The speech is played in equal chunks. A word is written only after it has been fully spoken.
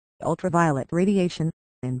Ultraviolet radiation,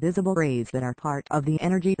 invisible rays that are part of the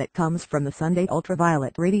energy that comes from the sun.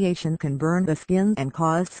 Ultraviolet radiation can burn the skin and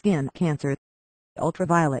cause skin cancer.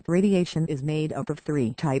 Ultraviolet radiation is made up of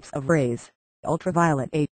three types of rays: ultraviolet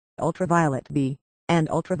A, ultraviolet B, and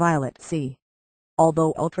ultraviolet C.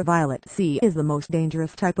 Although ultraviolet C is the most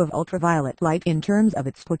dangerous type of ultraviolet light in terms of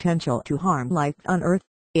its potential to harm life on Earth,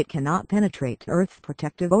 it cannot penetrate Earth's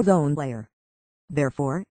protective ozone layer.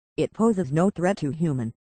 Therefore, it poses no threat to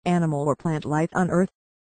human, animal or plant life on Earth.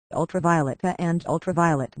 Ultraviolet A and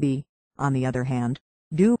ultraviolet B, on the other hand,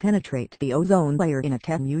 do penetrate the ozone layer in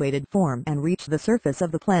attenuated form and reach the surface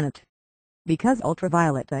of the planet. Because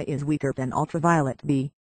ultraviolet A is weaker than ultraviolet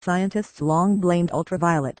B, scientists long blamed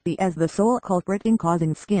ultraviolet B as the sole culprit in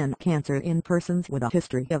causing skin cancer in persons with a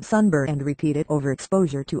history of sunburn and repeated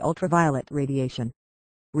overexposure to ultraviolet radiation.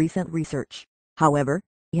 Recent research, however,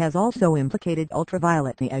 has also implicated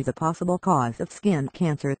ultraviolet B as a possible cause of skin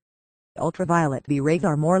cancer. Ultraviolet B rays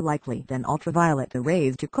are more likely than ultraviolet A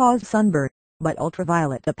rays to cause sunburn, but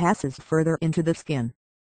ultraviolet A passes further into the skin.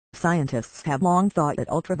 Scientists have long thought that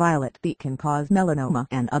ultraviolet B can cause melanoma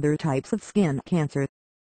and other types of skin cancer.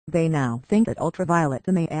 They now think that ultraviolet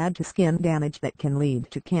A may add to skin damage that can lead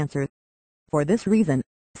to cancer. For this reason,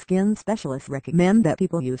 skin specialists recommend that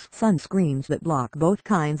people use sunscreens that block both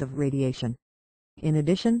kinds of radiation. In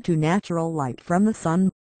addition to natural light from the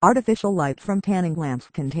sun, artificial light from tanning lamps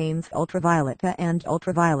contains ultraviolet A and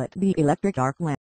ultraviolet B. Electric arc lamps